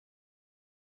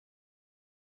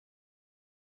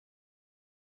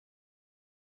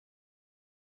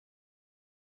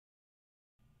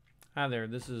Hi there,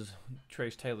 this is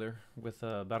Trace Taylor with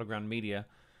Battleground Media.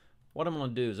 What I'm going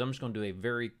to do is I'm just going to do a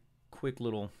very quick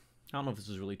little, I don't know if this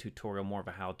is really tutorial, more of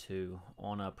a how-to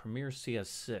on Premiere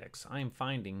CS6. I am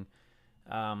finding,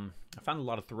 I find a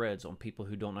lot of threads on people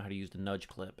who don't know how to use the nudge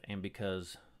clip, and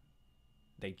because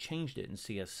they changed it in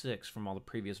CS6 from all the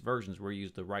previous versions where you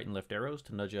use the right and left arrows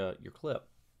to nudge your clip.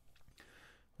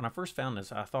 When I first found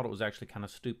this, I thought it was actually kind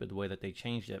of stupid the way that they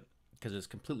changed it, because it's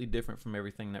completely different from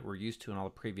everything that we're used to in all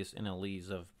the previous NLEs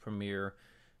of Premiere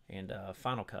and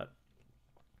Final Cut.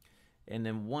 And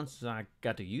then once I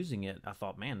got to using it, I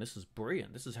thought, man, this is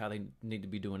brilliant. This is how they need to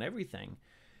be doing everything.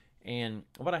 And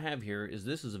what I have here is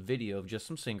this is a video of just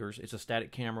some singers. It's a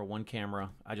static camera, one camera.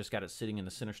 I just got it sitting in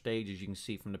the center stage, as you can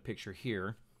see from the picture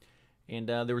here. And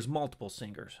there was multiple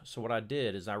singers. So what I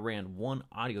did is I ran one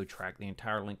audio track the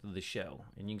entire length of the show.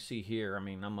 And you can see here, I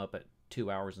mean, I'm up at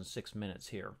 2 hours and 6 minutes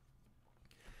here.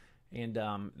 And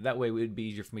that way it would be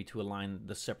easier for me to align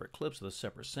the separate clips of the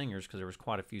separate singers, because there was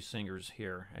quite a few singers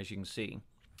here, as you can see.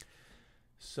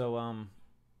 So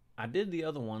I did the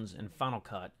other ones in Final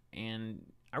Cut, and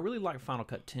I really like Final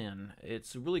Cut 10.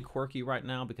 It's really quirky right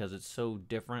now because it's so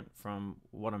different from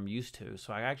what I'm used to.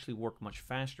 So I actually work much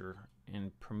faster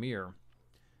in Premiere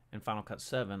and Final Cut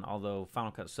 7, although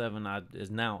Final Cut 7 is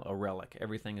now a relic.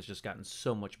 Everything has just gotten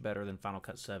so much better than Final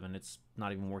Cut 7. It's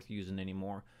not even worth using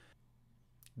anymore.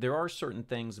 There are certain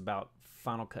things about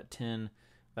Final Cut 10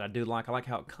 that I do like. I like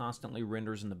how it constantly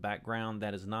renders in the background.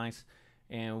 That is nice.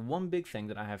 And one big thing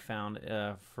that I have found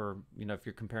for, if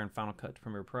you're comparing Final Cut to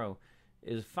Premiere Pro,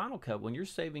 is Final Cut, when you're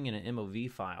saving in an MOV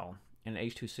file in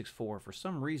H.264, for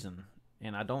some reason,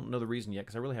 and I don't know the reason yet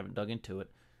because I really haven't dug into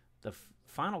it, the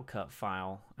Final Cut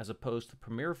file, as opposed to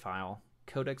Premiere file,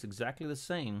 codecs exactly the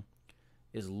same,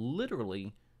 is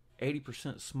literally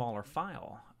 80% smaller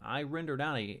file. I rendered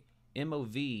out a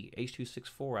MOV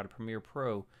H.264 out of Premiere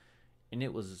Pro, and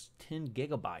it was 10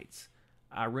 gigabytes.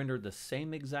 I rendered the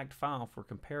same exact file for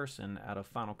comparison out of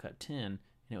Final Cut 10, and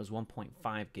it was 1.5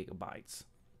 gigabytes.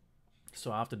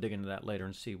 So I'll have to dig into that later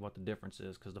and see what the difference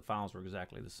is, because the files were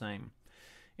exactly the same.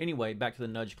 Anyway, back to the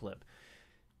nudge clip.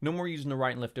 No more using the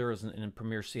right and left arrows in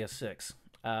Premiere CS6.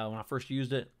 When I first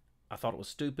used it, I thought it was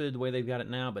stupid the way they've got it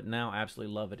now, but now I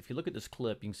absolutely love it. If you look at this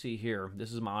clip, you can see here,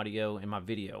 this is my audio and my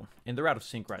video, and they're out of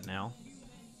sync right now,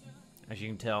 as you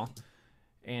can tell.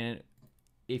 And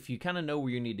if you kind of know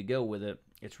where you need to go with it,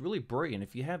 it's really brilliant.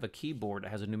 If you have a keyboard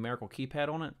that has a numerical keypad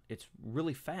on it, it's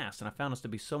really fast, and I found this to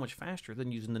be so much faster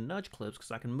than using the nudge clips,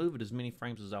 because I can move it as many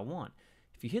frames as I want.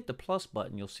 If you hit the plus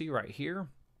button, you'll see right here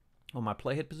on my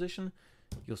playhead position,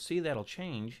 you'll see that'll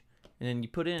change, and then you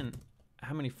put in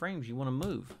how many frames you want to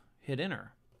move. Hit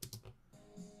enter,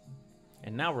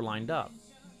 and now we're lined up.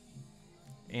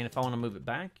 And if I want to move it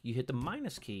back, you hit the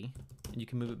minus key and you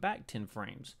can move it back 10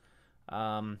 frames.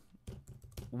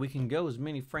 We can go as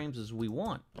many frames as we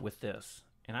want with this,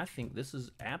 and I think this is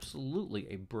absolutely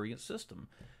a brilliant system,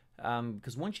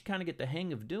 because once you kind of get the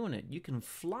hang of doing it, you can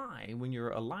fly when you're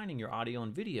aligning your audio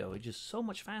and video. It's just so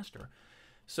much faster.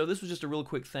 So this was just a real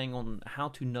quick thing on how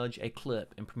to nudge a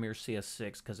clip in Premiere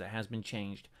CS6, because it has been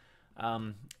changed.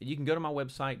 You can go to my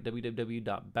website,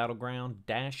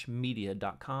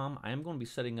 www.battleground-media.com. I am going to be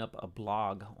setting up a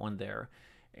blog on there,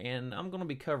 and I'm going to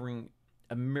be covering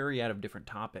a myriad of different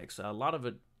topics. A lot of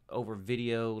it over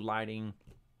video, lighting,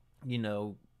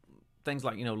 things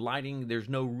like, lighting. There's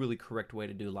no really correct way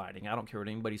to do lighting. I don't care what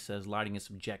anybody says. Lighting is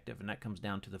subjective, and that comes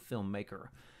down to the filmmaker.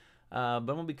 But I'm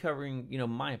going to be covering,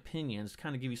 my opinions,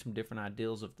 kind of give you some different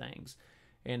ideas of things.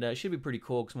 And it should be pretty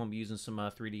cool, because I'm going to be using some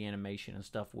 3D animation and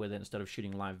stuff with it instead of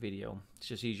shooting live video. It's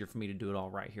just easier for me to do it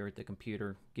all right here at the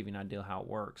computer, give you an idea how it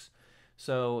works.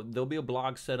 So there'll be a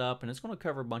blog set up, and it's going to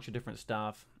cover a bunch of different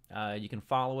stuff. You can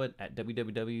follow it at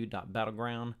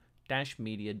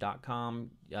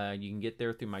www.battleground-media.com. You can get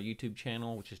there through my YouTube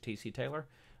channel, which is TC Taylor.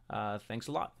 Thanks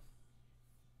a lot.